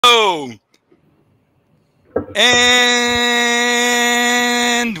Oh, and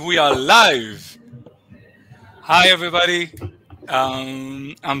we are live. Hi, everybody.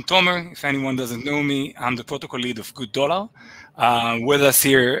 I'm Tomer. If anyone doesn't know me, I'm the protocol lead of GoodDollar. With us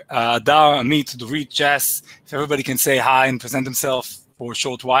here, Hadar, Amit, Dorit, Jess. If everybody can say hi and present themselves for a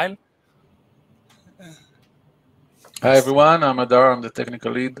short while. Hi everyone, I'm Hadar. I'm the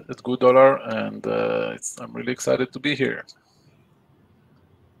technical lead at GoodDollar, and I'm really excited to be here.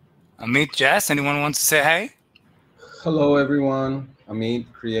 Amit, Jess, anyone wants to say hi? Hello everyone, Amit,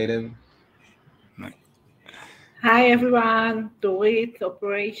 creative. Hi everyone, Dorit,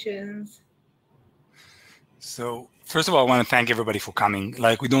 operations. So first of all, I want to thank everybody for coming.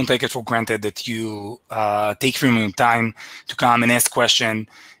 Like, we don't take it for granted that you take from your time to come and ask questions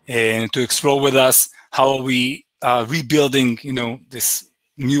and to explore with us how are we rebuilding, this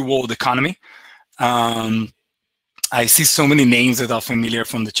new world economy. I see so many names that are familiar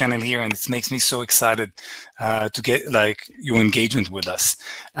from the channel here, and it makes me so excited to get your engagement with us.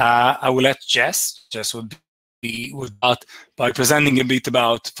 I will let Jess would start by presenting a bit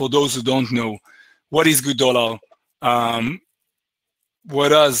about, for those who don't know, what is GoodDollar?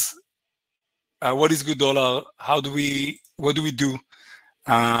 What is GoodDollar? What do we do?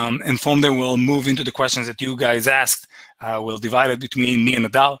 And from there, we'll move into the questions that you guys asked. We'll divide it between me and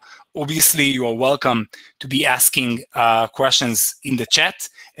Hadar. Obviously, you are welcome to be asking questions in the chat,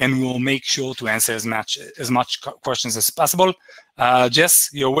 and we'll make sure to answer as much questions as possible. Jess,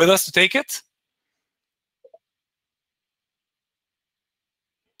 you're with us to take it?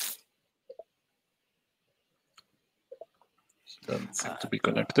 Doesn't seem to be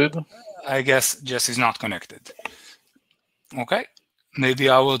connected. I guess Jess is not connected. Okay. Maybe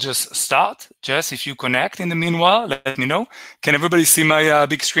I will just start. Jess, if you connect in the meanwhile, let me know. Can everybody see my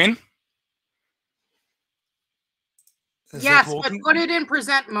big screen? Yes, but put it in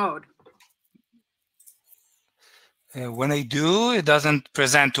present mode. When I do, it doesn't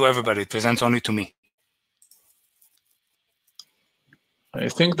present to everybody. It presents only to me. I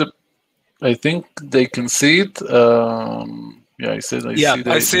think they can see it. Yeah, I see.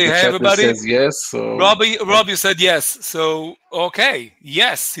 I see. Hey, everybody. Says yes. So Rob, you said yes. So okay,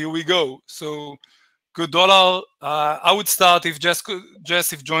 yes. Here we go. So GoodDollar. I would start if Jess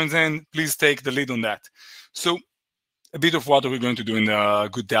joins in. Please take the lead on that. So a bit of what are we going to do in the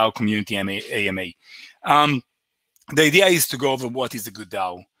GoodDAO community AMA. The idea is to go over what is the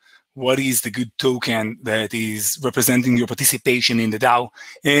GoodDAO, what is the good token that is representing your participation in the DAO,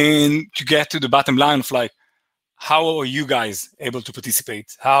 and to get to the bottom line of how are you guys able to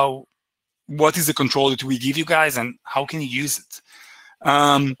participate? What is the control that we give you guys, and how can you use it?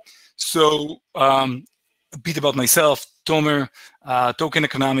 So a bit about myself, Tomer, token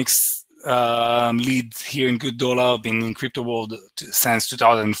economics lead here in GoodDollar, been in crypto world since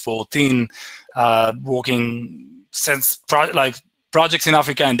 2014, working since projects in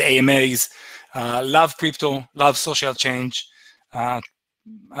Africa and AMAs. Love crypto, love social change. I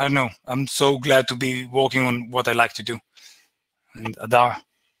don't know. I'm so glad to be working on what I like to do. And Hadar.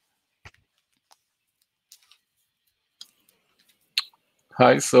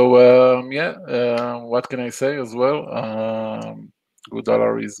 Hi. So what can I say as well?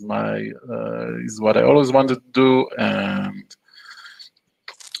 GoodDollar is is what I always wanted to do, and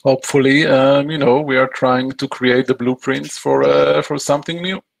hopefully, we are trying to create the blueprints for something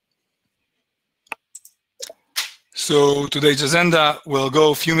new. So today's agenda, we'll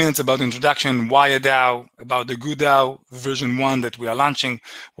go a few minutes about the introduction, why a DAO, about the GoodDAO version 1 that we are launching,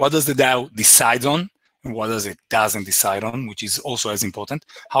 what does the DAO decide on, and what does it doesn't decide on, which is also as important.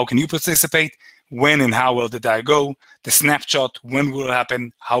 How can you participate? When and how will the DAO go? The snapshot, when will it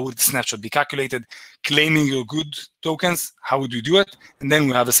happen? How would the snapshot be calculated? Claiming your good tokens, how would you do it? And then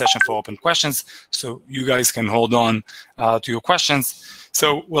we'll have a session for open questions, so you guys can hold on to your questions.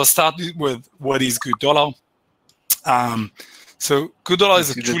 So we'll start with what is GoodDollar. So GoodDollar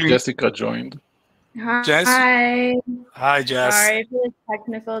is a truly... Jessica joined. Jess? Hi, Jess. Sorry for the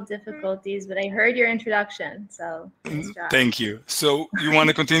technical difficulties, but I heard your introduction, so nice job. Thank you. So you want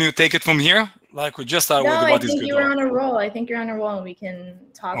to continue to take it from here? Like we just started with what is GoodDollar. I think you were on a roll. I think you're on a roll, and we can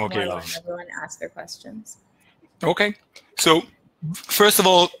talk more when everyone asks their questions. Okay. So first of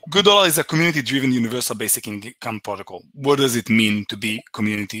all, GoodDollar is a community-driven universal basic income protocol. What does it mean to be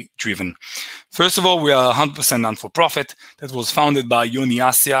community-driven? First of all, we are 100% non-for-profit that was founded by Yoni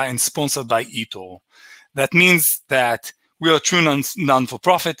Asya and sponsored by eToro. That means that we are true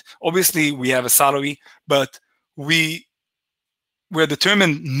non-for-profit. Obviously, we have a salary, but we're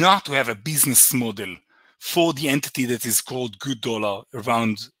determined not to have a business model for the entity that is called GoodDollar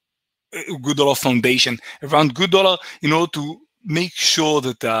around GoodDollar Foundation, around GoodDollar, in order to make sure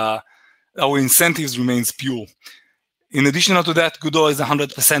that our incentives remains pure. In addition to that, GoodDollar is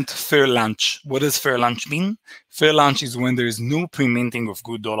 100% fair lunch. What does fair lunch mean? Fair lunch is when there is no pre-minting of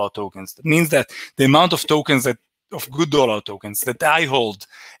GoodDollar tokens. That means that the amount of tokens of GoodDollar tokens that I hold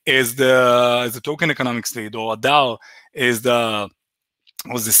as the token economics lead, or Hadar as the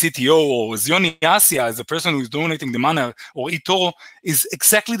CTO, or as Yoni Asia as the person who's donating the money, or Ito, is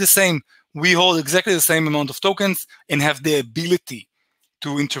exactly the same. We hold exactly the same amount of tokens and have the ability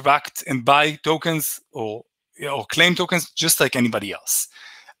to interact and buy tokens or claim tokens just like anybody else.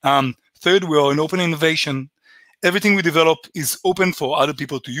 Third, we are an open innovation. Everything we develop is open for other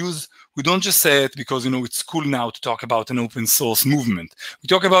people to use. We don't just say it because it's cool now to talk about an open source movement. We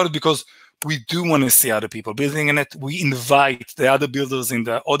talk about it because we do want to see other people building in it. We invite the other builders in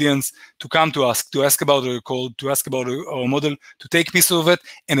the audience to come to us, to ask about our code, to ask about our model, to take pieces of it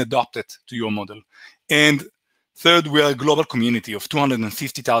and adopt it to your model. And third, we are a global community of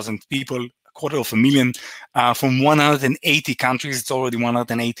 250,000 people, 250,000 from 180 countries. It's already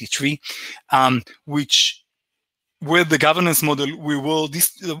 183, which with the governance model, we will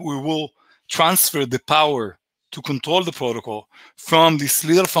transfer the power to control the protocol from this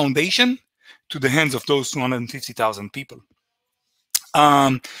little foundation to the hands of those 250,000 people.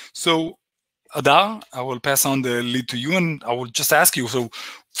 So Hadar, I will pass on the lead to you, and I will just ask you, so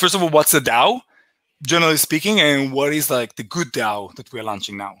first of all, what's a DAO, generally speaking, and what is like the GoodDAO that we're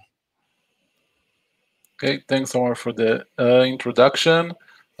launching now? Okay, thanks, Omar, for the introduction.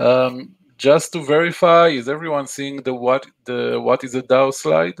 Just to verify, is everyone seeing the what is a DAO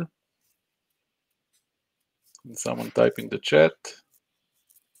slide? Can someone type in the chat?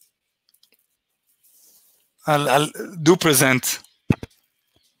 I'll do present.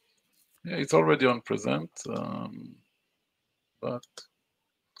 Yeah, it's already on present, but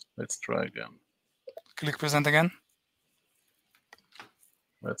let's try again. Click present again.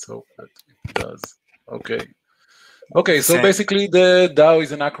 Let's hope that it does. Okay, so basically the DAO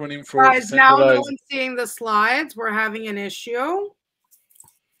is an acronym for Guys, now no one's seeing the slides. We're having an issue.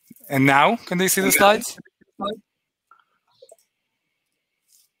 And now, can they see the slides?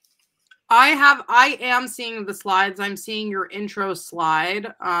 I am seeing the slides. I'm seeing your intro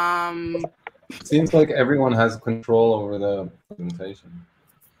slide. Seems like everyone has control over the presentation.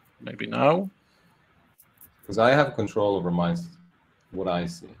 Maybe now? Because I have control over what I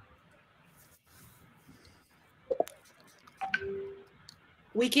see.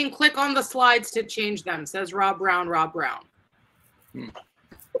 We can click on the slides to change them, says Rob Brown.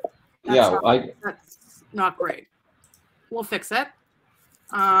 That's not great. We'll fix it.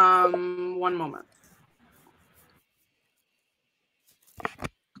 One moment.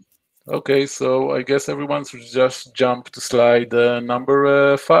 Okay, so I guess everyone should just jump to slide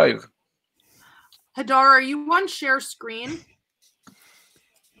number 5. Hadar, are you on share screen?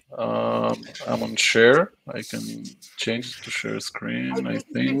 I'm on share. I can change it to share screen, I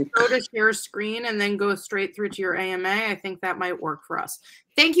think. Go to share screen and then go straight through to your AMA. I think that might work for us.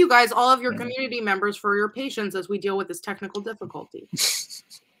 Thank you guys, all of your community members, for your patience as we deal with this technical difficulty.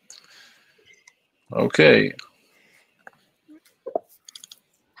 Okay.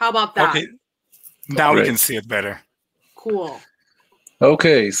 How about that? Okay. Now we can see it better. Cool.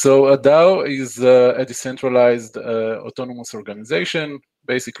 Okay, so a DAO is a decentralized autonomous organization.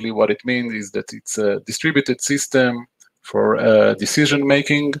 Basically, what it means is that it's a distributed system for decision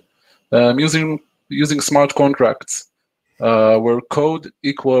making using smart contracts, where code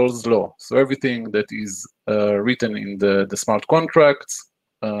equals law. So everything that is written in the smart contracts,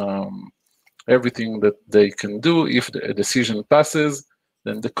 everything that they can do, if a decision passes,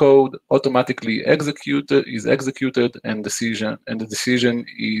 then the code automatically is executed, and the decision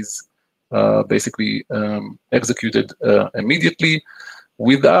is basically executed immediately,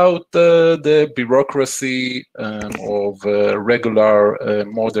 without the bureaucracy of regular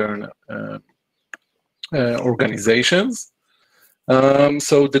modern organizations.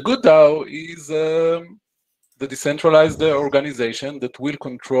 So the GoodDAO is the decentralized organization that will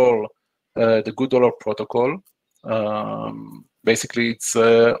control the GoodDollar protocol. Basically, it's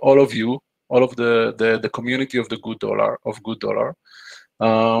all of you, all of the community of the GoodDollar,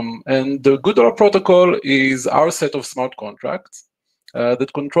 and the GoodDollar protocol is our set of smart contracts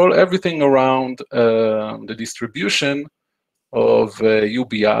that control everything around the distribution of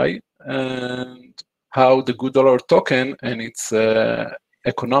UBI and how the GoodDollar token and its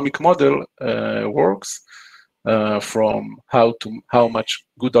economic model works, from how much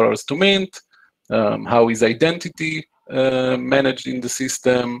GoodDollars to mint, how is identity managed in the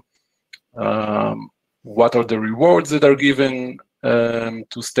system, what are the rewards that are given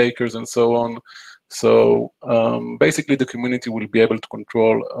to stakers, and so on. So basically, the community will be able to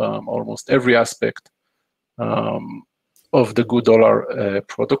control almost every aspect of the GoodDollar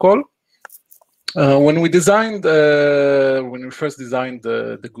protocol. When we first designed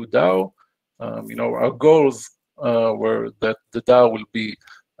the GoodDAO, our goals were that the DAO will be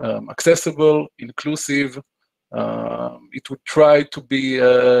accessible, inclusive. It would try to be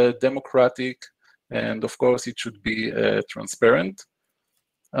democratic, and of course, it should be transparent.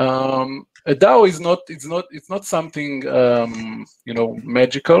 A DAO is not something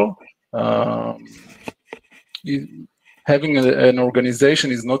magical. Having an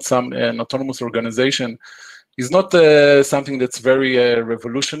organization is not an autonomous organization is not something that's very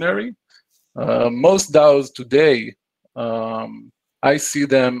revolutionary. Most DAOs today, I see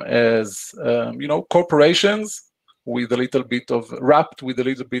them as corporations with a little bit of wrapped with a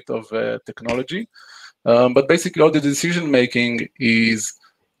little bit of technology, but basically all the decision making is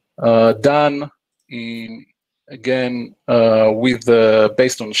done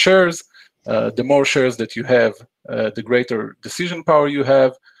based on shares. The more shares that you have, the greater decision power you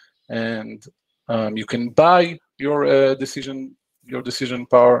have, and you can buy your decision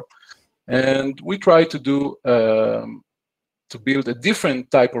power. And we try to do to build a different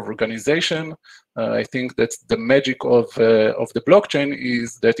type of organization. I think that the magic of the blockchain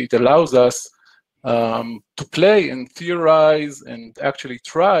is that it allows us to play and theorize and actually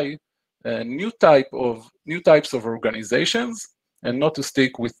try new types of organizations, and not to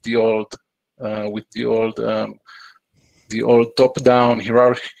stick with the old top-down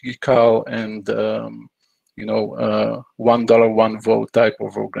hierarchical and $1 one vote type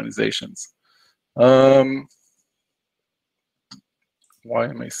of organizations. Why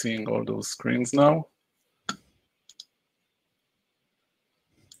am I seeing all those screens now?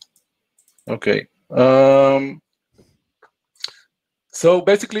 Okay. So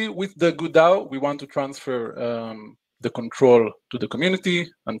basically, with the GoodDAO, we want to transfer the control to the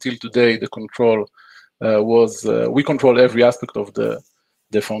community. Until today, the control was we control every aspect of the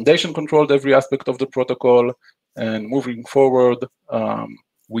foundation, controlled every aspect of the protocol. And moving forward,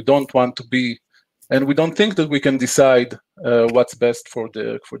 we don't want to be, and we don't think that we can decide what's best for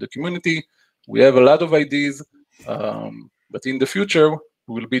the community. We have a lot of ideas, but in the future,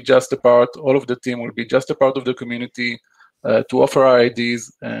 we will be just a part. All of the team will be just a part of the community to offer our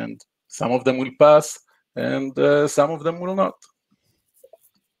ideas, and some of them will pass, and some of them will not.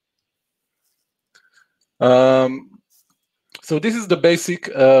 So this is the basic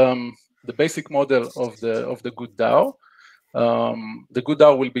model of the GoodDAO. The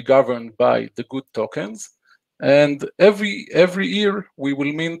GoodDAO will be governed by the Good tokens, and every year we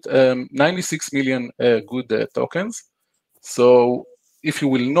will mint 96 million Good tokens. So if you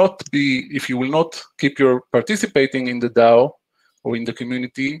will not keep your participating in the DAO or in the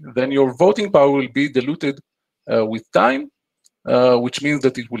community, then your voting power will be diluted with time, which means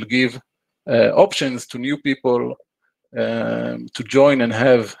that it will give options to new people to join and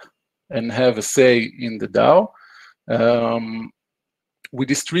have a say in the DAO. We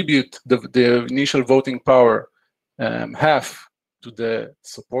distribute the initial voting power half to the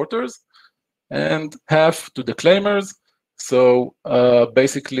supporters and half to the claimers. So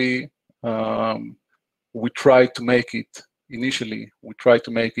basically, we try to make it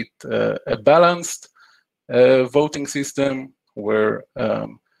a balanced voting system where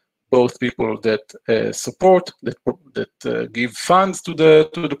both people that support, that give funds to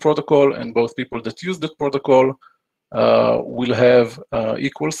the protocol, and both people that use the protocol will have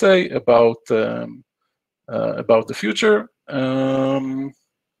equal say about the future and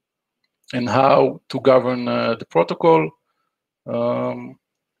how to govern the protocol.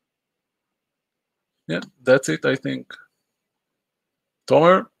 Yeah, that's it, I think.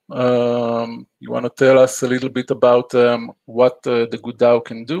 Tomer, you want to tell us a little bit about what the GoodDAO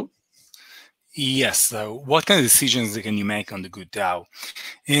can do? Yes. So what kind of decisions can you make on the GoodDAO?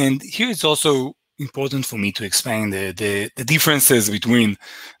 And here it's also important for me to explain the differences between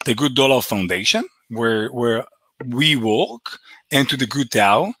the GoodDollar Foundation, where we work, and to the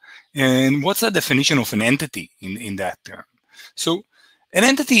GoodDAO, and what's the definition of an entity in that term. So an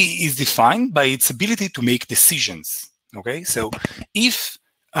entity is defined by its ability to make decisions. Okay, so if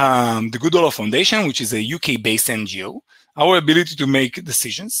the GoodDollar Foundation, which is a UK-based NGO, our ability to make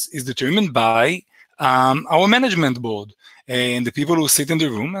decisions is determined by our management board and the people who sit in the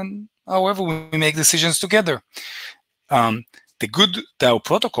room, and however we make decisions together. The GoodDAO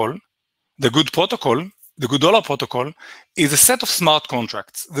protocol, the GoodDollar protocol, is a set of smart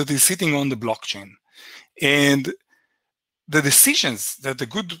contracts that is sitting on the blockchain, and the decisions that the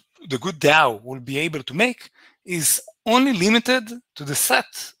GoodDAO will be able to make is only limited to the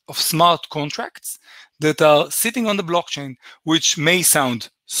set of smart contracts that are sitting on the blockchain, which may sound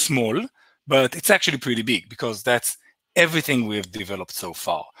small, but it's actually pretty big because that's everything we have developed so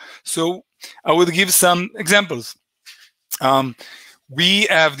far. So I would give some examples. We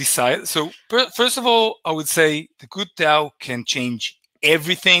have decided, so first of all, I would say the GoodDAO can change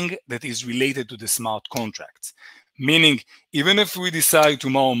everything that is related to the smart contracts. Meaning, even if we decide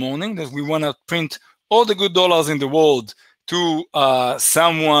tomorrow morning that we want to print all the GoodDollars in the world to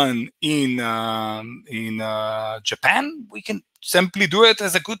someone in Japan, we can simply do it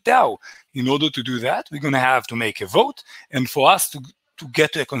as a GoodDAO. In order to do that, we're going to have to make a vote, and for us to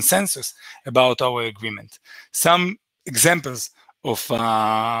get to a consensus about our agreement. Some examples of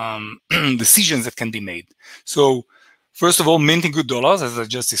decisions that can be made. So first of all, minting GoodDollars, as I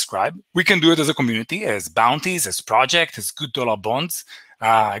just described. We can do it as a community, as bounties, as projects, as GoodDollar bonds.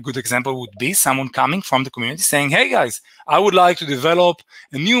 A good example would be someone coming from the community saying, hey guys, I would like to develop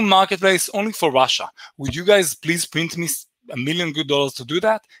a new marketplace only for Russia. Would you guys please print me $1 million GoodDollars to do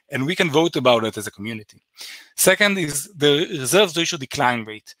that? And we can vote about it as a community. Second is the reserves ratio decline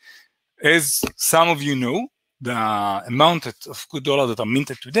rate. As some of you know, the amount of GoodDollar that are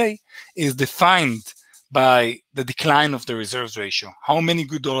minted today is defined by the decline of the reserves ratio. How many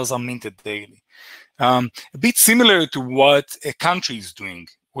GoodDollars are minted daily? A bit similar to what a country is doing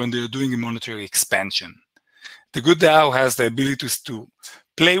when they're doing a monetary expansion. The GoodDAO has the ability to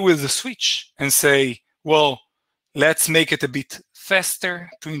play with the switch and say, well, let's make it a bit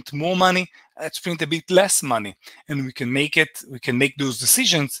faster, print more money, let's print a bit less money. And we can make those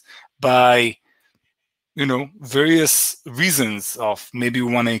decisions by various reasons of maybe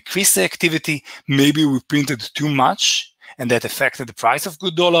we want to increase the activity, maybe we printed too much and that affected the price of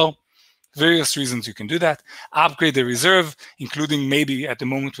GoodDollar. Various reasons you can do that. Upgrade the reserve, including maybe at the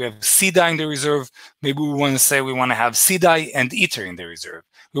moment we have CDAI in the reserve. Maybe we want to say we want to have CDAI and Ether in the reserve.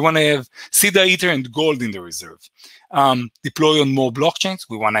 We want to have CDAI, Ether, and gold in the reserve. Deploy on more blockchains.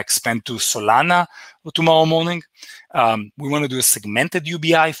 We want to expand to Solana tomorrow morning. We want to do a segmented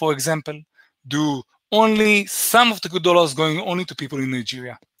UBI, for example. Do only some of the GoodDollars going only to people in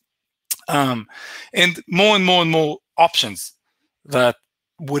Nigeria. And more and more options that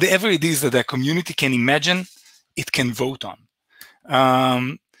whatever it is that the community can imagine, it can vote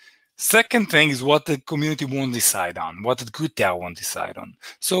on. Second thing is what the community won't decide on, what the GoodDAO won't decide on.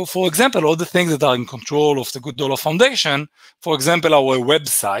 So, for example, all the things that are in control of the GoodDollar Foundation, for example, our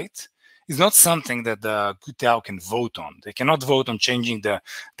website, is not something that the GoodDAO can vote on. They cannot vote on changing the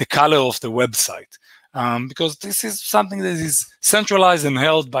color of the website because this is something that is centralized and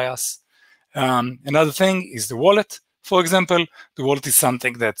held by us. Another thing is the wallet. For example, the wallet is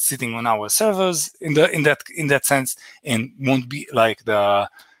something that's sitting on our servers in that sense, and won't be like the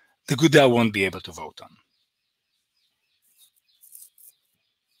GoodDAO won't be able to vote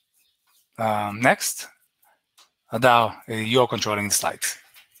on. Next, Hadar, you're controlling the slides.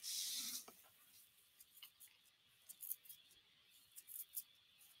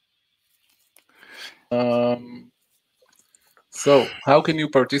 So how can you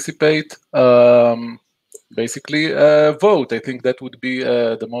participate? Basically, vote. I think that would be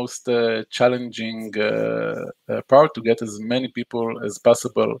the most challenging part, to get as many people as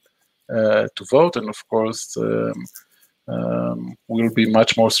possible to vote. And of course, we'll be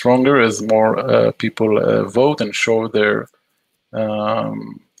much more stronger as more people vote and show their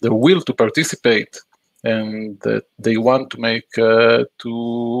will to participate, and that they want to make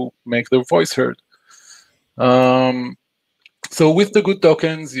their voice heard. So with the good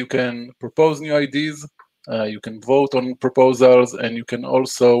tokens, you can propose new ideas. You can vote on proposals, and you can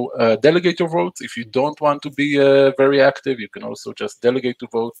also delegate your votes. If you don't want to be very active, you can also just delegate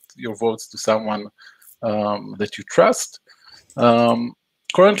your votes to someone that you trust.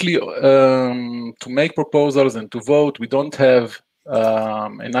 Currently, to make proposals and to vote, we don't have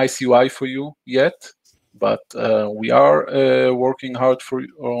a nice UI for you yet, but we are working hard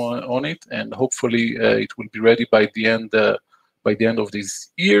on it, and hopefully it will be ready by the end of this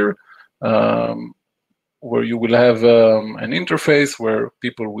year. Where you will have an interface where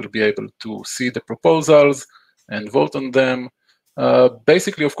people will be able to see the proposals and vote on them.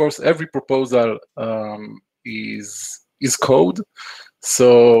 Basically, of course, every proposal is code.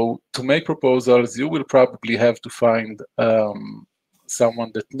 So to make proposals, you will probably have to find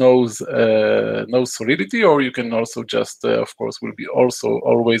someone that knows Solidity, or you can also just, of course, will be also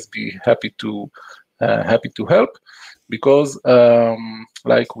always be happy to help, because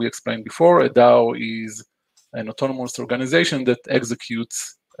like we explained before, a DAO is an autonomous organization that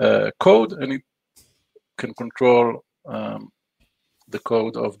executes code, and it can control the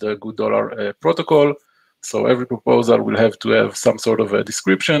code of the GoodDollar protocol. So every proposal will have to have some sort of a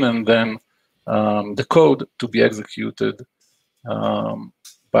description and then the code to be executed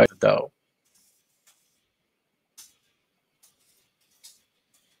by the DAO.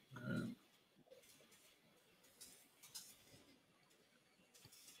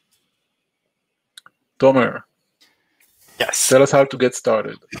 Tomer, Yes. tell us how to get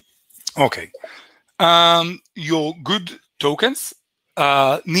started. Okay. Your good tokens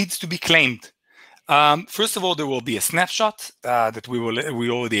needs to be claimed. First of all, there will be a snapshot that we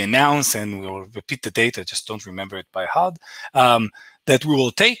already announced, and we will repeat the data. Just don't remember it by heart. That we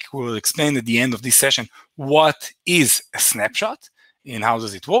will take. We will explain at the end of this session what is a snapshot and how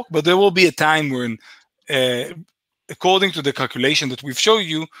does it work. But there will be a time when, according to the calculation that we've shown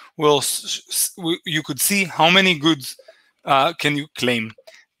you, you could see how many goods can you claim.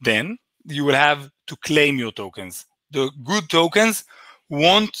 Then you will have to claim your tokens. The good tokens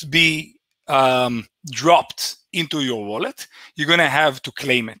won't be dropped into your wallet. You're going to have to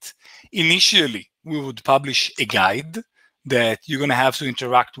claim it. Initially, we would publish a guide that you're going to have to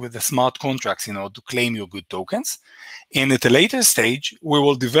interact with the smart contracts in order to claim your good tokens. And at a later stage, we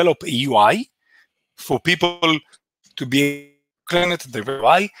will develop a UI for people to be able to claim it. The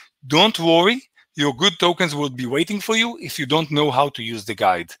UI. Don't worry, your good tokens will be waiting for you if you don't know how to use the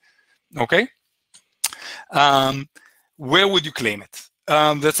guide. Okay? Where would you claim it?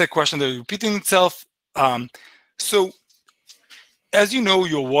 That's a question that is repeating itself. So, as you know,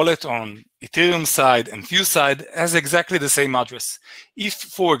 your wallet on Ethereum side and Fuse side has exactly the same address. If,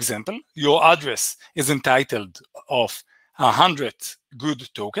 for example, your address is entitled of 100 good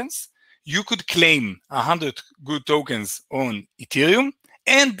tokens, you could claim 100 good tokens on Ethereum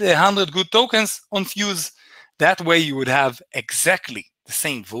and 100 good tokens on Fuse. That way, you would have exactly the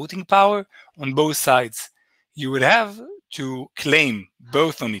same voting power on both sides. You would have to claim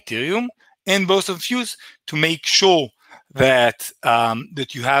both on Ethereum and both on Fuse to make sure that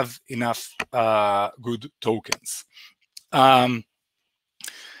that you have enough good tokens.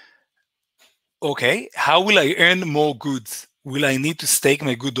 Okay, how will I earn more goods? Will I need to stake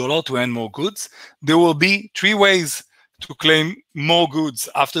my GoodDollar to earn more goods? There will be 3 ways to claim more goods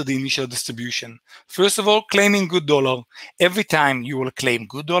after the initial distribution. First of all, claiming GoodDollar. Every time you will claim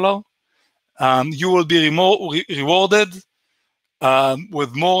GoodDollar, you will be rewarded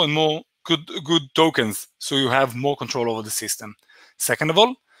with more and more good tokens, so you have more control over the system. Second of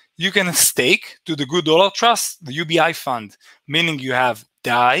all, you can stake to the GoodDollar Trust, the UBI fund, meaning you have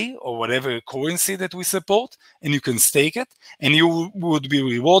DAI or whatever currency that we support, and you can stake it, and you would be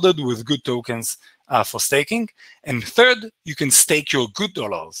rewarded with good tokens for staking. And third, you can stake your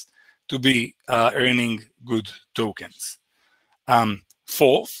GoodDollars to be earning good tokens.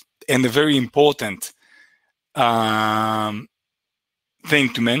 Fourth, and a very important thing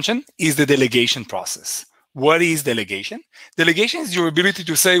to mention is the delegation process. What is delegation? Delegation is your ability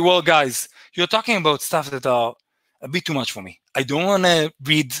to say, well, guys, you're talking about stuff that are a bit too much for me. I don't want to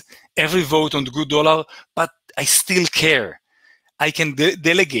read every vote on the GoodDollar, but I still care. I can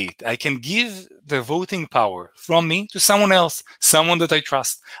delegate. I can give the voting power from me to someone else, someone that I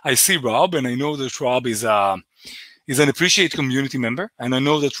trust. I see Rob, and I know that Rob is an Appreciate community member, and I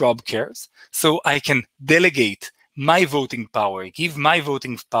know that Rob cares. So I can delegate my voting power, give my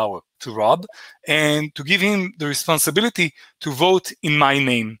voting power to Rob, and to give him the responsibility to vote in my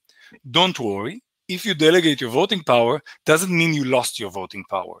name. Don't worry. If you delegate your voting power, doesn't mean you lost your voting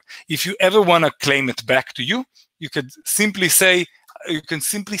power. If you ever want to claim it back to you, you could simply say, you can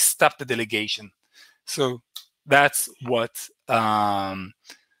simply stop the delegation. So that's what,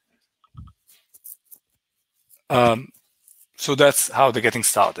 so that's how they're getting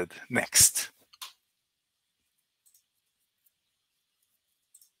started. Next.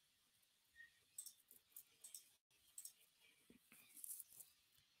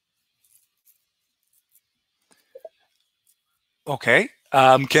 Okay.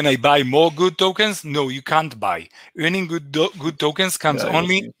 Can I buy more good tokens? No, you can't buy. Earning good tokens comes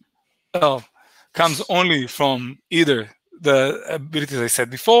only from either the abilities I said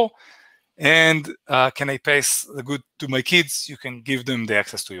before, and can I pass the good to my kids? You can give them the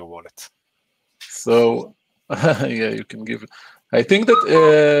access to your wallet. So, yeah, you can give. I think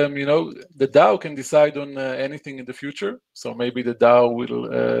that you know, the DAO can decide on anything in the future. So maybe the DAO will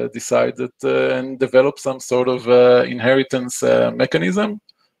decide that and develop some sort of inheritance mechanism.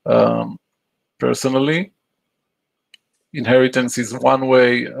 Personally, inheritance is one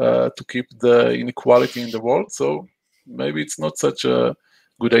way to keep the inequality in the world. So maybe it's not such a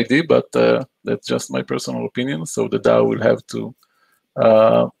good idea, but that's just my personal opinion. So the DAO will have to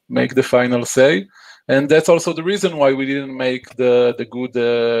make the final say. And that's also the reason why we didn't make the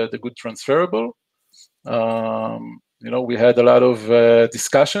good transferable, We had a lot of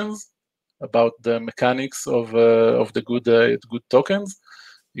discussions about the mechanics of the good tokens.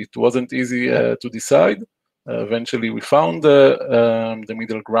 It wasn't easy to decide. Eventually, we found the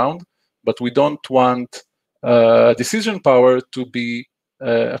middle ground, but we don't want decision power to be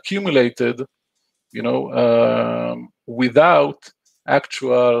accumulated, without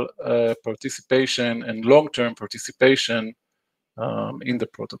actual participation and long-term participation in the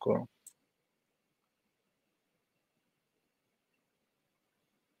protocol.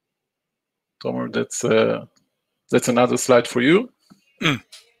 Tomer, that's another slide for you.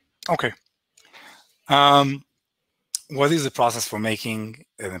 Okay. What is the process for making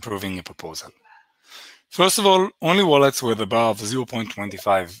and improving a proposal? First of all, only wallets with above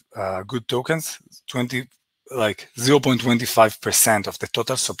 0.25 good tokens, 0.25% of the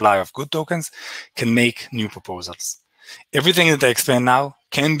total supply of good tokens, can make new proposals. Everything that I explain now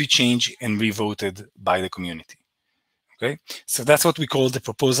can be changed and revoted by the community. Okay, so that's what we call the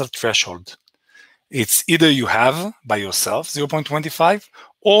proposal threshold. It's either you have by yourself 0.25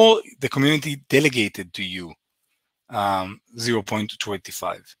 or the community delegated to you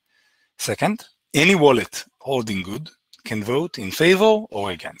 0.25. Second, any wallet holding good can vote in favor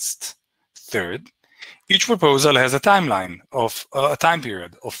or against. Third, each proposal has a timeline of a time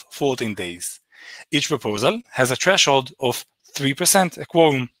period of 14 days. Each proposal has a threshold of 3%, a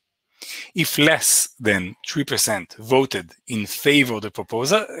quorum. If less than 3% voted in favor of the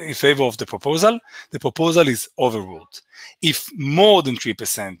proposal, the proposal is overruled. If more than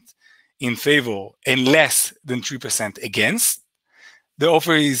 3% in favor and less than 3% against, the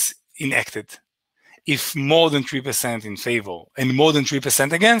offer is enacted. If more than 3% in favor and more than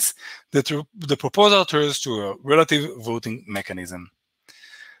 3% against, the proposal turns to a relative voting mechanism.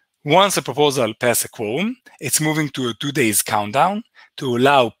 Once a proposal passes a quorum, it's moving to a 2 days countdown to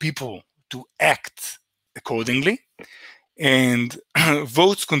allow people to act accordingly, and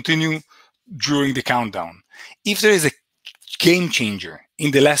votes continue during the countdown. If there is a game changer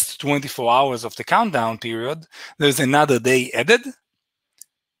in the last 24 hours of the countdown period, there's another day added.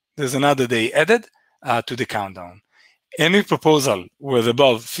 To the countdown. Any proposal with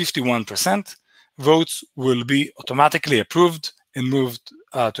above 51%, votes will be automatically approved and moved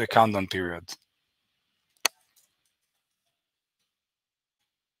to a countdown period.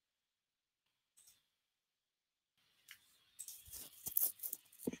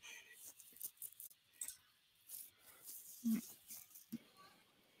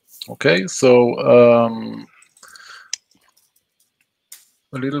 Okay, so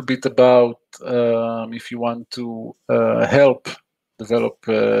a little bit about if you want to help develop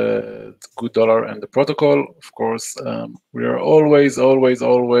GoodDollar and the protocol. Of course, we are always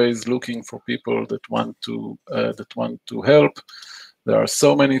looking for people that want to help. There are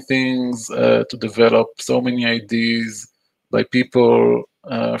so many things to develop, so many ideas by people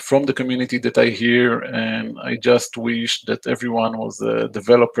from the community that I hear, and I just wish that everyone was a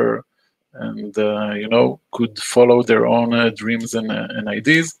developer and could follow their own dreams and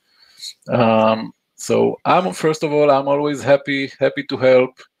ideas. So first of all, I'm always happy to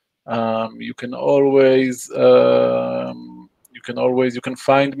help. You can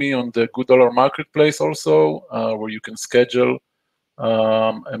find me on the GoodDollar marketplace also, where you can schedule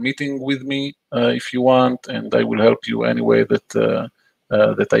a meeting with me if you want, and I will help you any way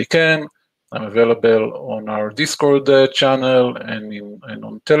that I can. I'm available on our Discord channel and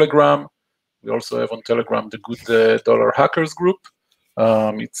on Telegram. We also have on Telegram the GoodDollar Hackers group.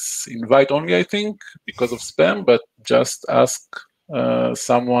 It's invite only, I think, because of spam, but just ask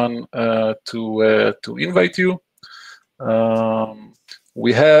someone to invite you.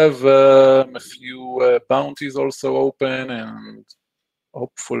 We have a few bounties also open, and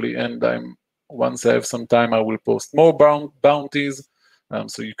hopefully, once I have some time, I will post more bounties,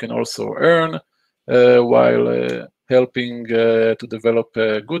 so you can also earn while helping to develop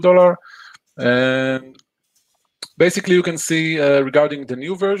GoodDollar. And basically, you can see regarding the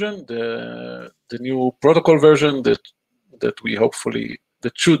new version, the new protocol version that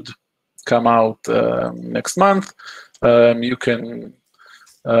should come out next month. You can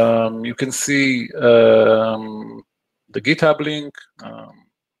see the GitHub link.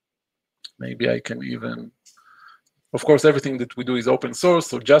 Maybe I can even, of course, everything that we do is open source,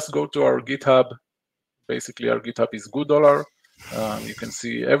 so just go to our GitHub. Basically, our GitHub is GoodDollar. You can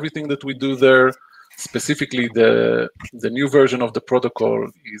see everything that we do there. Specifically, the new version of the protocol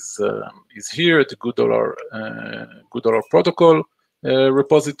is here at the GoodDollar protocol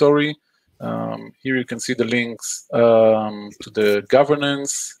repository. Here you can see the links to the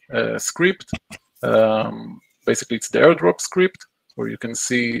governance script. Basically, it's the airdrop script where you can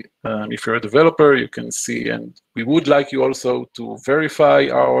see if you're a developer, you can see, and we would like you also to verify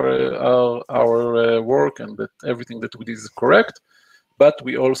our work and that everything that we did is correct. But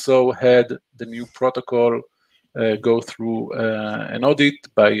we also had the new protocol go through an audit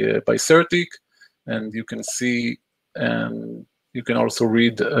by Certic, and you can see, and you can also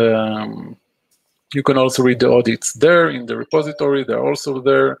read the audits there in the repository. They're also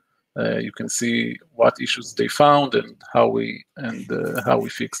there. You can see what issues they found and how we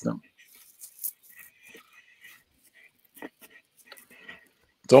fix them.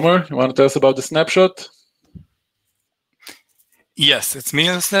 Tomer, you want to tell us about the snapshot? Yes, it's me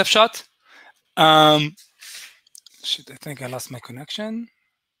in the snapshot. Shit, I think I lost my connection.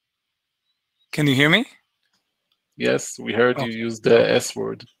 Can you hear me? Yes, we heard you use the S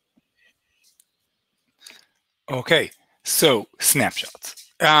word. Okay, so snapshot.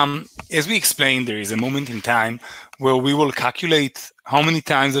 As we explained, there is a moment in time where we will calculate how many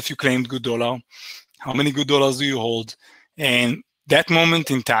times have you claimed GoodDollar, how many GoodDollars do you hold, and that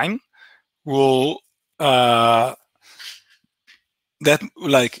moment in time will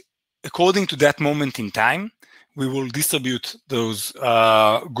according to that moment in time, we will distribute those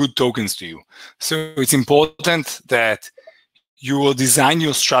good tokens to you. So it's important that you will design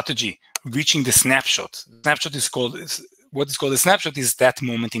your strategy reaching the snapshot. Snapshot is called, what is called a snapshot is that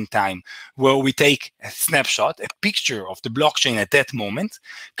moment in time where we take a snapshot, a picture of the blockchain at that moment,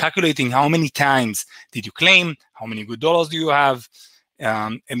 calculating how many times did you claim, how many GoodDollars do you have,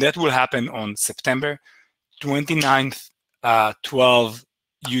 and that will happen on September 29th, 12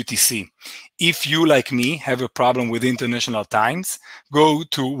 UTC. If you, like me, have a problem with international times, go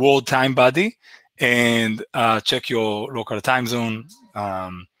to World Time Buddy and check your local time zone.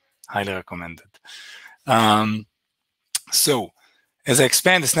 Highly recommended. So, as I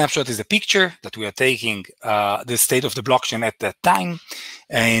explained, the snapshot is a picture that we are taking the state of the blockchain at that time,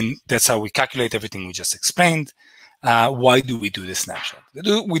 and that's how we calculate everything we just explained. Why do we do the snapshot?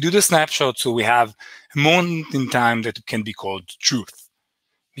 We do the snapshot so we have a moment in time that can be called truth.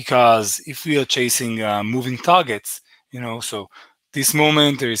 Because if we are chasing moving targets, so this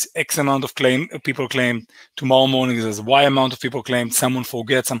moment there is X amount of people claimed, tomorrow morning there's Y amount of people claimed, someone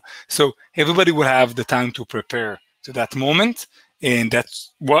forgets some. So everybody will have the time to prepare to that moment. And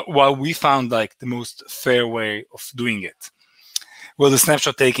that's what we found like the most fair way of doing it. Will the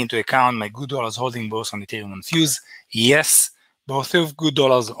snapshot take into account my GoodDollars holding both on Ethereum and Fuse? Yes, both of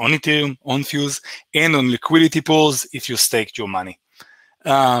GoodDollars on Ethereum, on Fuse, and on liquidity pools if you staked your money.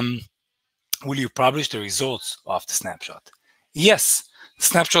 Will you publish the results of the snapshot? Yes,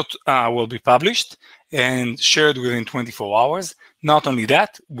 snapshot will be published and shared within 24 hours. Not only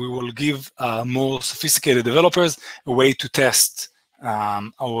that, we will give more sophisticated developers a way to test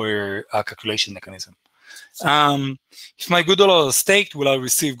our calculation mechanism. If my GoodDollar is staked, will I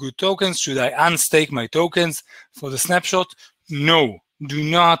receive good tokens? Should I unstake my tokens for the snapshot? No, do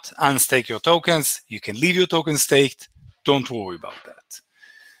not unstake your tokens. You can leave your tokens staked. Don't worry about that.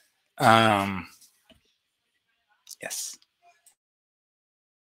 Yes.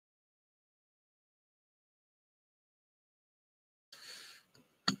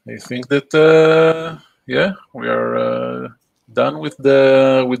 I think that yeah, we are done with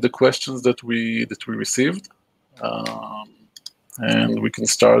the questions that we received, and we can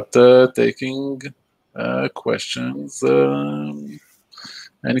start taking questions.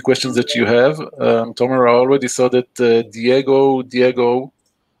 Any questions that you have? Tomer, I already saw that Diego.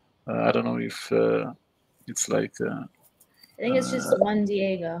 I don't know if it's like. I think it's just one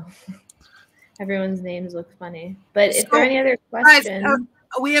Diego. Everyone's names look funny. But if there are any other questions. Guys,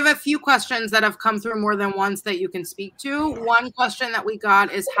 we have a few questions that have come through more than once that you can speak to. One question that we got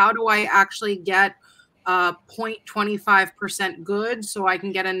is, how do I actually get 0.25% good so I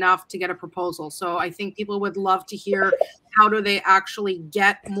can get enough to get a proposal? So I think people would love to hear, how do they actually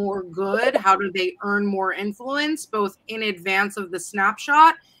get more good? How do they earn more influence, both in advance of the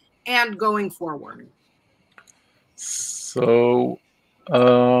snapshot and going forward? So,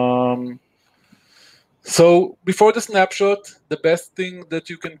 so before the snapshot, the best thing that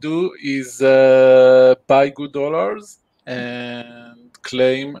you can do is buy GoodDollars and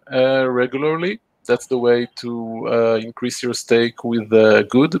claim regularly. That's the way to increase your stake with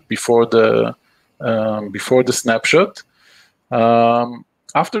good before the snapshot.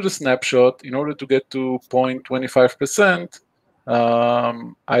 After the snapshot, in order to get to 0.25%,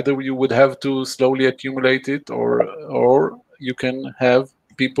 either you would have to slowly accumulate it, or you can have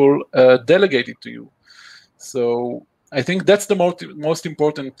people delegate it to you. So I think that's the most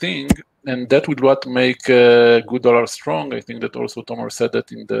important thing, and that would what make GoodDollar strong. I think that also Tomer said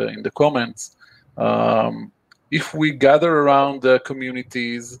that in the comments. if we gather around the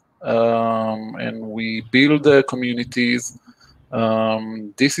communities and we build the communities,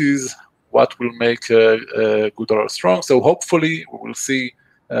 this is what will make GoodDollar strong. So hopefully we will see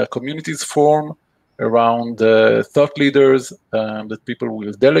communities form around thought leaders that people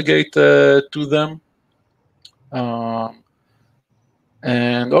will delegate to them.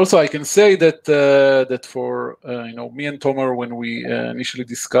 And also, I can say that that for me and Tomer, when we initially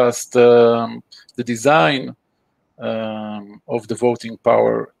discussed the design of the voting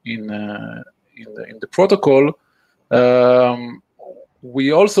power in the protocol,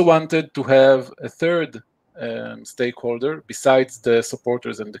 we also wanted to have a third stakeholder besides the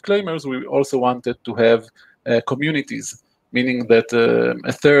supporters and the claimers. We also wanted to have communities, meaning that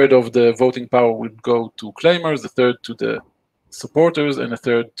a third of the voting power would go to claimers, a third to the supporters, and a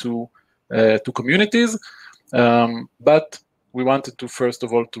third to communities. But we wanted to, first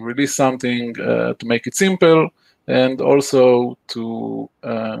of all, to release something to make it simple, and also to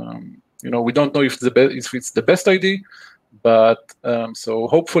we don't know if it's the best idea, but so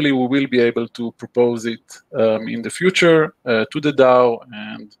hopefully we will be able to propose it in the future to the DAO,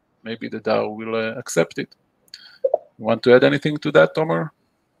 and maybe the DAO will accept it. You want to add anything to that, Tomer?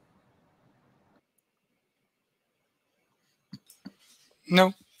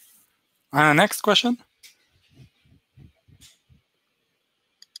 No. Next question.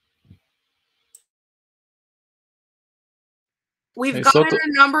 We've gotten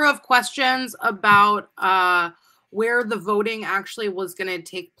a number of questions about where the voting actually was going to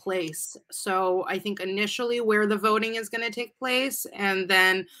take place. So I think initially where the voting is going to take place, and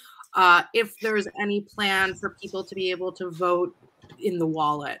then if there's any plan for people to be able to vote in the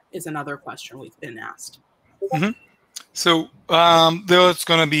wallet is another question we've been asked. Mm-hmm. So that's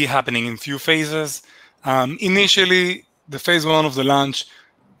going to be happening in few phases. Initially, the phase 1 of the launch,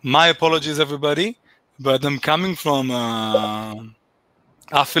 my apologies, everybody, but I'm coming from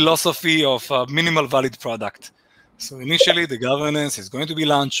a philosophy of a minimal valid product. So initially, the governance is going to be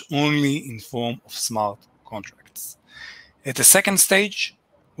launched only in form of smart contracts. At the second stage,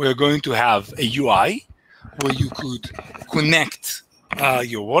 we're going to have a UI where you could connect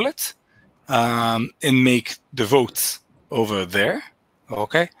your wallet and make the votes over there.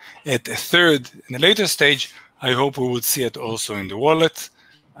 Okay. At the third, in the later stage, I hope we would see it also in the wallet.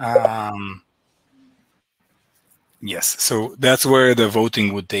 Yes, so that's where the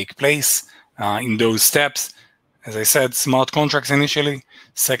voting would take place in those steps. As I said, smart contracts initially.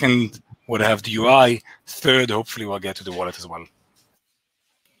 Second, would have the UI. Third, hopefully we'll get to the wallet as well.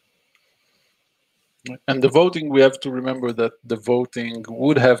 And the voting, we have to remember that the voting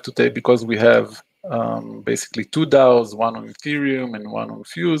would have to take, because we have basically two DAOs, one on Ethereum and one on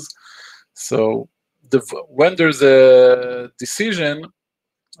Fuse. So when there's a decision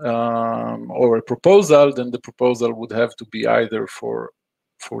or a proposal, then the proposal would have to be either for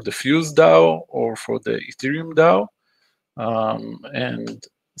the Fuse DAO or for the Ethereum DAO. And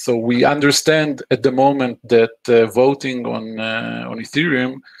so we understand at the moment that voting on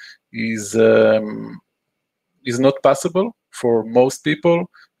Ethereum is not possible for most people,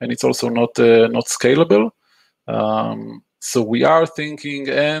 and it's also not scalable. So we are thinking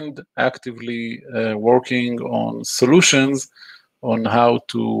and actively working on solutions on how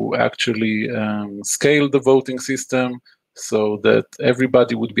to actually scale the voting system so that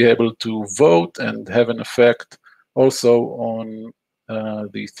everybody would be able to vote and have an effect also on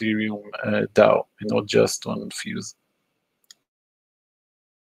the Ethereum DAO and not just on Fuse.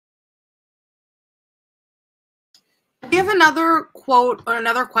 We have another quote or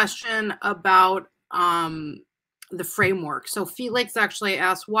another question about the framework. So Felix actually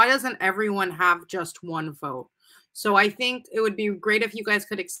asked, why doesn't everyone have just one vote? So I think it would be great if you guys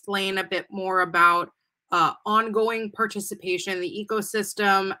could explain a bit more about ongoing participation in the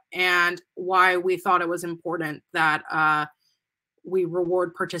ecosystem and why we thought it was important that we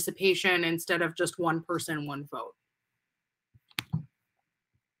reward participation instead of just one person, one vote.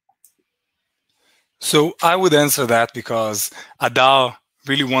 So I would answer that because Hadar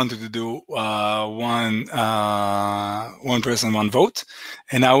really wanted to do one person, one vote,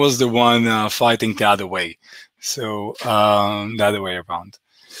 and I was the one fighting the other way. So the other way around.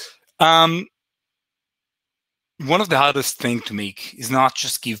 One of the hardest things to make is not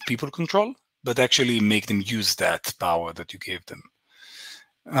just give people control, but actually make them use that power that you gave them.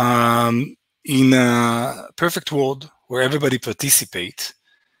 In a perfect world where everybody participates,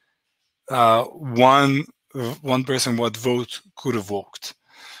 one person, one vote could have worked.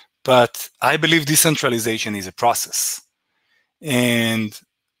 But I believe decentralization is a process. And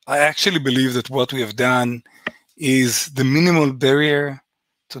I actually believe that what we have done is the minimal barrier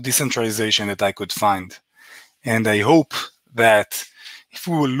to decentralization that I could find. And I hope that if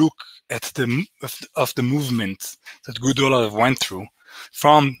we will look at the movement that GoodDollar went through,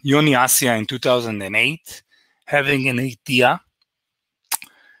 from Yoni Assia in 2008, having an idea,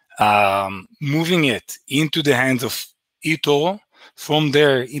 moving it into the hands of eToro, from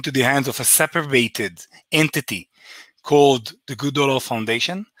there into the hands of a separated entity called the GoodDollar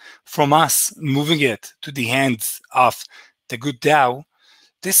Foundation, from us moving it to the hands of the GoodDAO.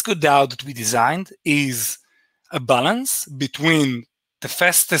 This GoodDAO that we designed is a balance between the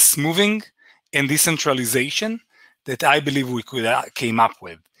fastest moving and decentralization that I believe we could came up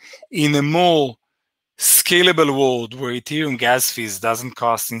with. In a more scalable world where Ethereum gas fees doesn't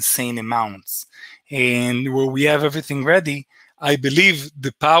cost insane amounts and where we have everything ready, I believe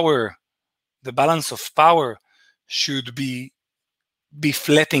the balance of power should be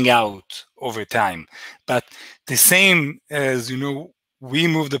flattening out over time. But the same as, we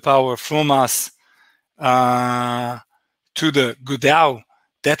move the power from us to the GoodDAO,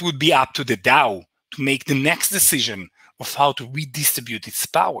 that would be up to the DAO to make the next decision of how to redistribute its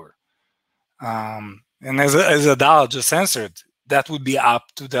power. And as Hadar just answered, that would be up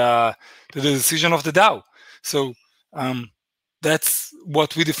to the decision of the DAO. So that's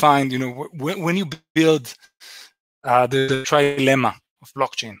what we defined. When you build the trilemma of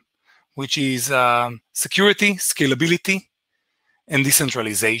blockchain, which is security, scalability, and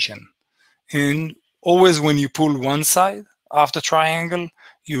decentralization. And always when you pull one side of the triangle,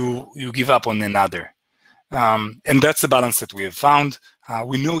 you give up on another. And that's the balance that we have found.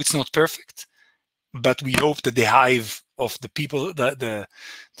 We know it's not perfect, but we hope that the hive of the people, the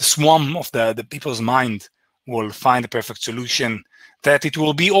swarm of the people's mind will find the perfect solution, that it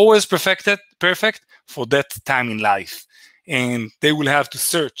will be always perfect for that time in life. And they will have to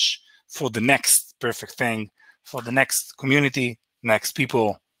search for the next perfect thing, for the next community, next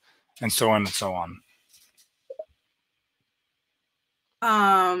people, and so on and so on.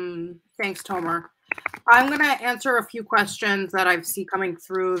 Thanks, Tomer. I'm going to answer a few questions that I see coming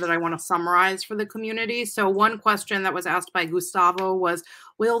through that I want to summarize for the community. So one question that was asked by Gustavo was,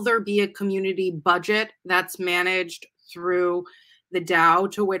 will there be a community budget that's managed through the DAO?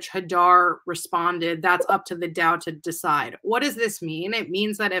 To which Hadar responded, that's up to the DAO to decide. What does this mean? It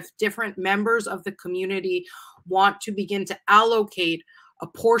means that if different members of the community want to begin to allocate a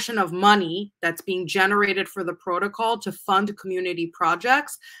portion of money that's being generated for the protocol to fund community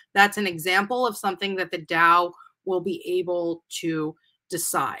projects, that's an example of something that the DAO will be able to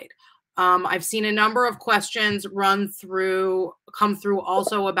decide. I've seen a number of questions come through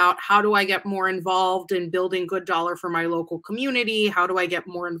also about how do I get more involved in building GoodDollar for my local community? How do I get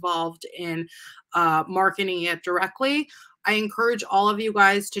more involved in marketing it directly? I encourage all of you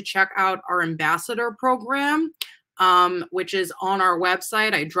guys to check out our ambassador program, which is on our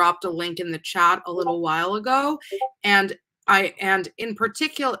website. I dropped a link in the chat a little while ago. And in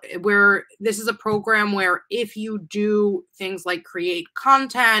particular, where this is a program where if you do things like create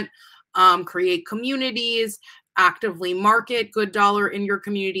content, create communities, actively market GoodDollar in your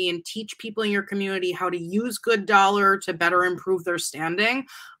community, and teach people in your community how to use GoodDollar to better improve their standing,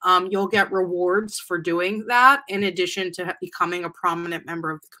 you'll get rewards for doing that, in addition to becoming a prominent member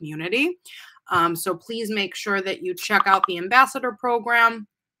of the community. So please make sure that you check out the ambassador program,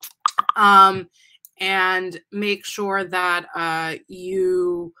 and make sure that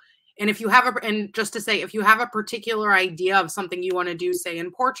and just to say, if you have a particular idea of something you want to do, say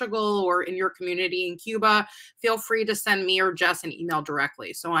in Portugal or in your community in Cuba, feel free to send me or Jess an email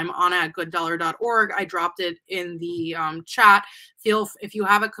directly. So I'm anna@gooddollar.org. I dropped it in the chat. If you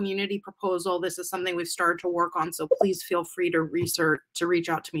have a community proposal, this is something we've started to work on. So please feel free to reach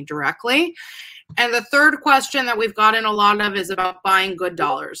out to me directly. And the third question that we've gotten a lot of is about buying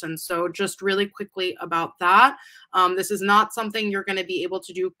GoodDollars. And so just really quickly about that, this is not something you're going to be able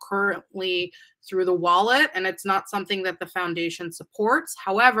to do currently through the wallet, and it's not something that the foundation supports.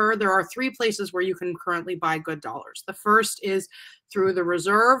 However, there are 3 places where you can currently buy GoodDollars. The first is through the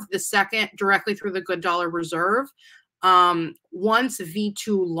reserve, the second directly through the GoodDollar reserve. Once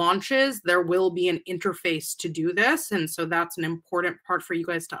V2 launches, there will be an interface to do this. And so that's an important part for you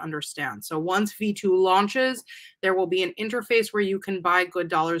guys to understand. So once V2 launches, there will be an interface where you can buy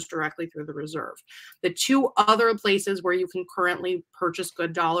GoodDollars directly through the reserve. The 2 other places where you can currently purchase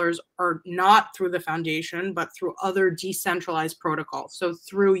GoodDollars are not through the foundation, but through other decentralized protocols. So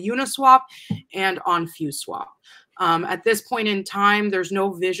through Uniswap and on FuseSwap. At this point in time, there's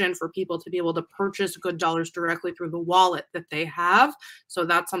no vision for people to be able to purchase GoodDollars directly through the wallet that they have. So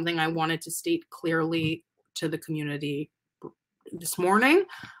that's something I wanted to state clearly to the community this morning.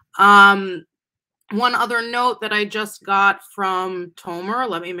 One other note that I just got from Tomer,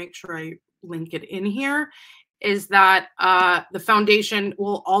 let me make sure I link it in here, is that the foundation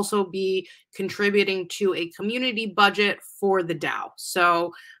will also be contributing to a community budget for the DAO.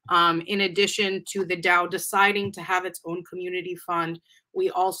 So in addition to the DAO deciding to have its own community fund,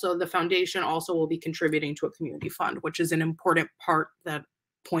 the foundation also will be contributing to a community fund, which is an important point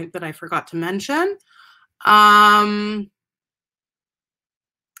that I forgot to mention.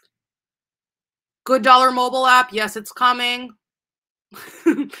 GoodDollar mobile app, yes, it's coming.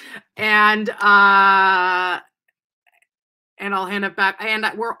 And I'll hand it back. And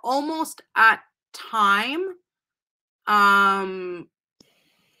we're almost at time. I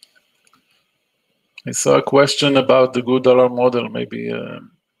saw a question about the GoodDollar model, maybe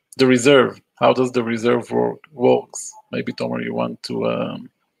the reserve. How does the reserve works? Maybe Tomer, you want to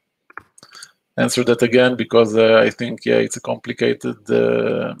answer that again, because I think it's a complicated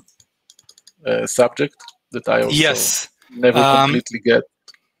subject that I also never completely get.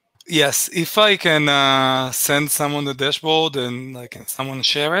 Yes, if I can send someone the dashboard and someone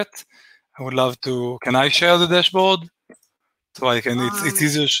share it, I would love to. Can I share the dashboard? So I can. It's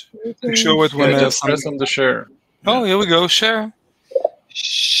easier to show it when just press on the share. Oh, here we go. Share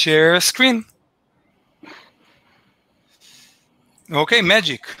screen. Okay,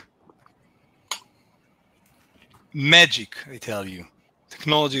 magic. I tell you,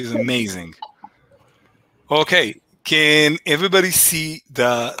 technology is amazing. Okay, can everybody see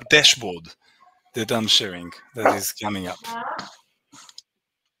the dashboard that I'm sharing that is coming up?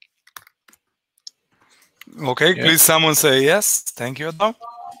 Okay, please someone say yes. Thank you, Hadar.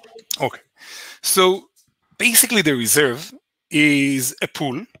 Okay, so basically the reserve is a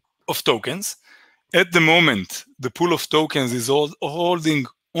pool of tokens. At the moment, the pool of tokens is holding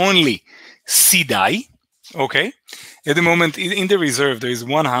only CDAI. Okay, at the moment in the reserve there is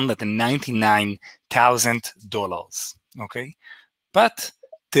 $199,000. Okay, but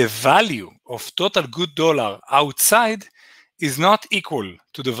the value of total GoodDollar outside is not equal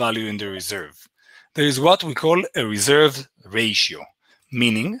to the value in the reserve. There is what we call a reserve ratio,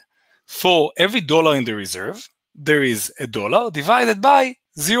 meaning for every dollar in the reserve, there is a dollar divided by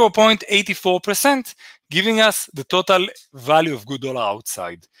 0.84%, giving us the total value of GoodDollar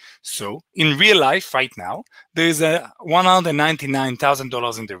outside. So in real life right now, there is a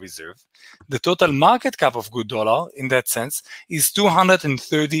 $199,000 in the reserve. The total market cap of GoodDollar in that sense is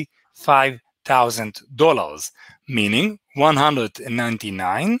 $235,000, meaning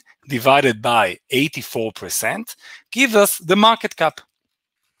 199 divided by 84% gives us the market cap.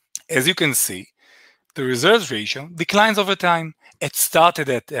 As you can see, the reserves ratio declines over time. It started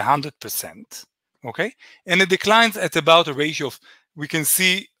at 100%, okay? And it declines at about a ratio of, we can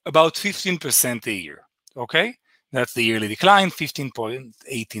see about 15% a year, okay? That's the yearly decline,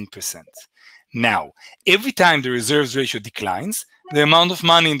 15.18%. Now, every time the reserves ratio declines, the amount of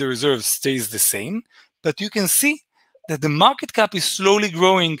money in the reserves stays the same, but you can see that the market cap is slowly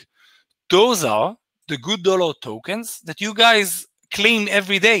growing. Those are the GoodDollar tokens that you guys claim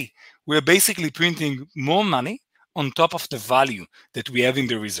every day. We're basically printing more money on top of the value that we have in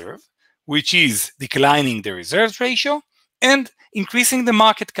the reserve, which is declining the reserves ratio and increasing the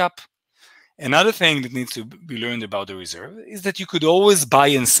market cap. Another thing that needs to be learned about the reserve is that you could always buy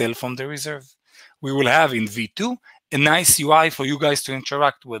and sell from the reserve. We will have in V2 a nice UI for you guys to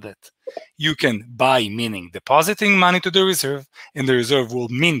interact with it. You can buy, meaning depositing money to the reserve, and the reserve will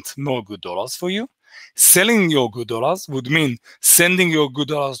mint more GoodDollars for you. Selling your GoodDollars would mean sending your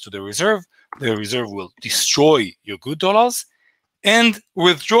GoodDollars to the reserve. The reserve will destroy your GoodDollars and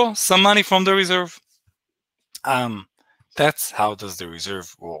withdraw some money from the reserve. That's how does the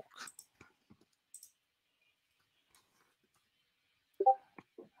reserve work.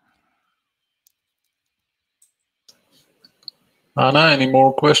 Anna, any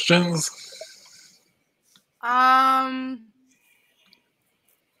more questions?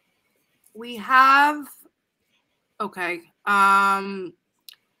 We have, okay. I'll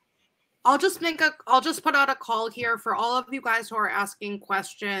just put out a call here for all of you guys who are asking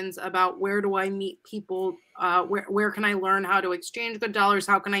questions about where do I meet people, where can I learn how to exchange GoodDollars,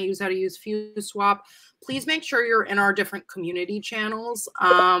 how to use FuseSwap. Please make sure you're in our different community channels,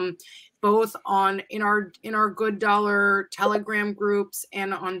 both in our GoodDollar Telegram groups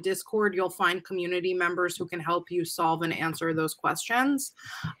and on Discord. You'll find community members who can help you solve and answer those questions.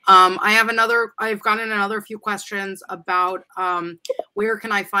 I've gotten another few questions about where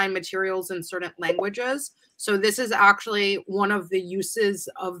can I find materials in certain languages. So this is actually one of the uses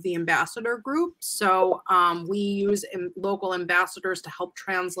of the ambassador group. So we use local ambassadors to help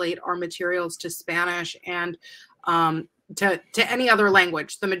translate our materials to Spanish and to any other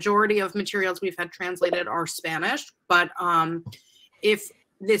language. The majority of materials we've had translated are Spanish, but if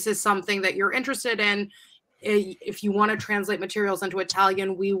this is something that you're interested in, if you want to translate materials into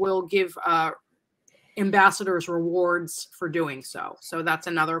Italian, we will give ambassadors rewards for doing so. So that's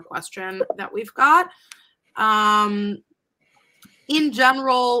another question that we've got. In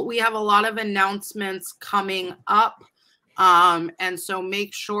general, we have a lot of announcements coming up. And so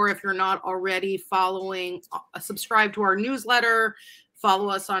make sure, if you're not already following, subscribe to our newsletter, follow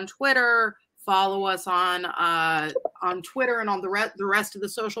us on Twitter, follow us on Twitter and on the rest of the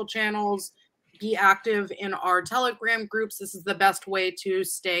social channels. Be active in our Telegram groups. This is the best way to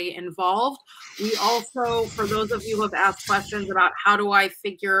stay involved. We also, for those of you who have asked questions about how do I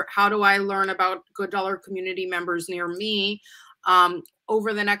learn about GoodDollar community members near me, in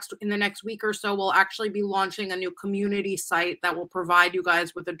the next week or so, we'll actually be launching a new community site that will provide you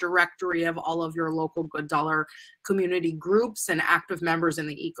guys with a directory of all of your local GoodDollar community groups and active members in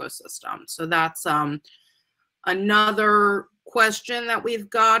the ecosystem. So that's another question that we've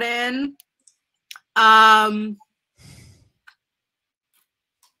gotten.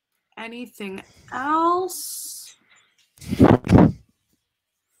 Anything else?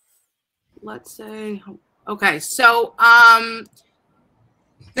 Let's say, okay, so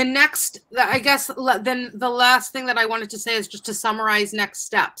the last thing that I wanted to say is just to summarize next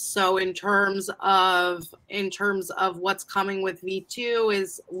steps. So in terms of what's coming with V2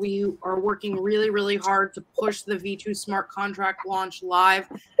 is we are working really, really hard to push the V2 smart contract launch live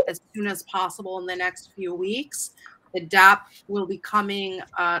as soon as possible in the next few weeks. The DApp will be coming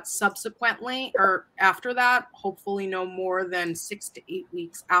subsequently or after that, hopefully no more than 6 to 8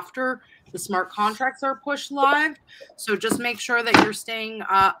 weeks after the smart contracts are pushed live. So just make sure that you're staying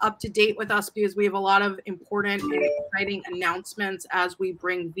up to date with us, because we have a lot of important and exciting announcements as we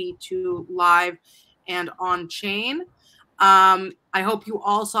bring V2 live and on chain. I hope you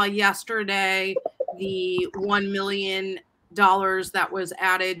all saw yesterday the $1 million that was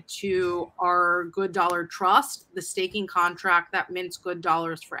added to our GoodDollar trust, the staking contract that mints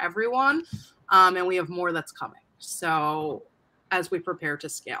GoodDollars for everyone. And we have more that's coming. So as we prepare to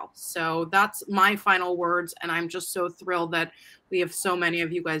scale. So that's my final words. And I'm just so thrilled that we have so many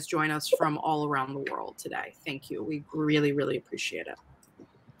of you guys join us from all around the world today. Thank you. We really, really appreciate it.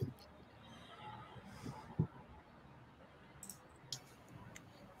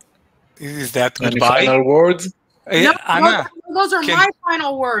 Is that Any goodbye? final words? Yeah, No, Anna, those are my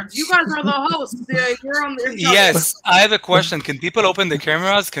final words. You guys are the hosts. You're on the yes, I have a question. Can people open the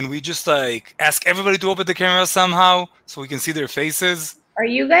cameras? Can we just like ask everybody to open the cameras somehow so we can see their faces? Are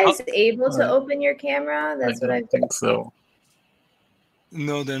you guys able to open your camera? I That's what don't think so.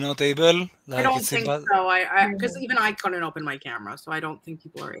 No, they're not able. Like, I don't it's think about- so. Because even I couldn't open my camera, so I don't think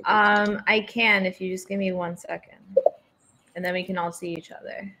people are able. I can if you just give me 1 second, and then we can all see each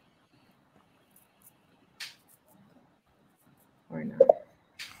other. Or not.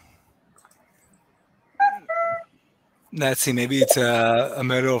 Let's see. Maybe it's a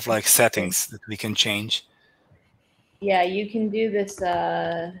matter of like settings that we can change. Yeah, you can do this,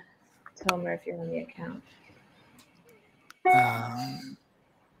 Tomer, if you're on the account.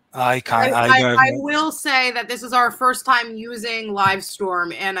 I can't. I will say that this is our first time using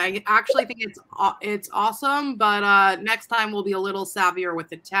Livestorm, and I actually think it's awesome. But next time we'll be a little savvier with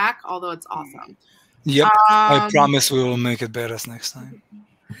the tech, although it's awesome. Yep, I promise we will make it better next time.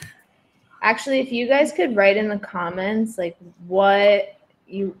 Actually, if you guys could write in the comments like what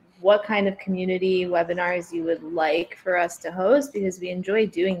kind of community webinars you would like for us to host, because we enjoy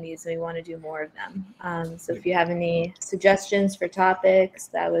doing these and we want to do more of them. So if you have any suggestions for topics,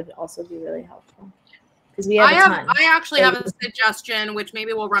 that would also be really helpful. Because we have a ton. I actually have a suggestion, which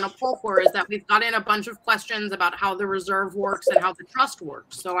maybe we'll run a poll for, is that we've got in a bunch of questions about how the reserve works and how the trust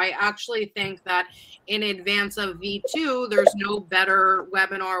works. So I actually think that in advance of V2, there's no better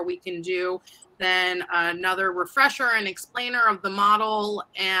webinar we can do than another refresher and explainer of the model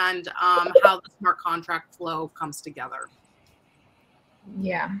and how the smart contract flow comes together.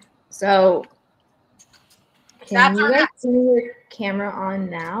 Yeah. So can you guys turn your camera on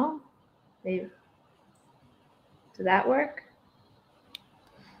now? Did that work?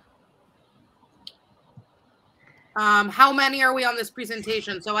 How many are we on this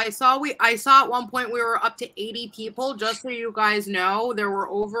presentation? So I saw at one point we were up to 80 people. Just so you guys know, there were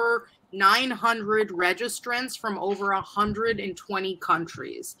over 900 registrants from over 120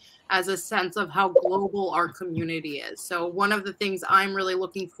 countries, as a sense of how global our community is. So one of the things I'm really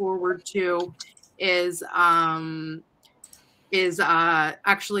looking forward to is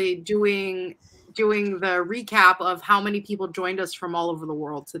actually doing the recap of how many people joined us from all over the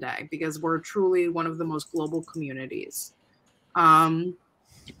world today, because we're truly one of the most global communities.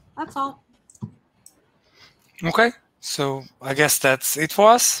 That's all. Okay, so I guess that's it for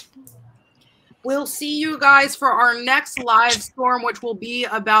us. We'll see you guys for our next live storm, which will be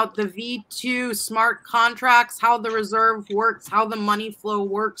about the V2 smart contracts, how the reserve works, how the money flow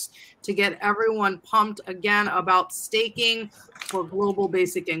works to get everyone pumped again about staking for global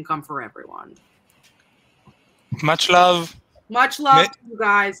basic income for everyone. Much love. Much love to you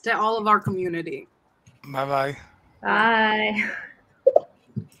guys, to all of our community. Bye-bye. Bye.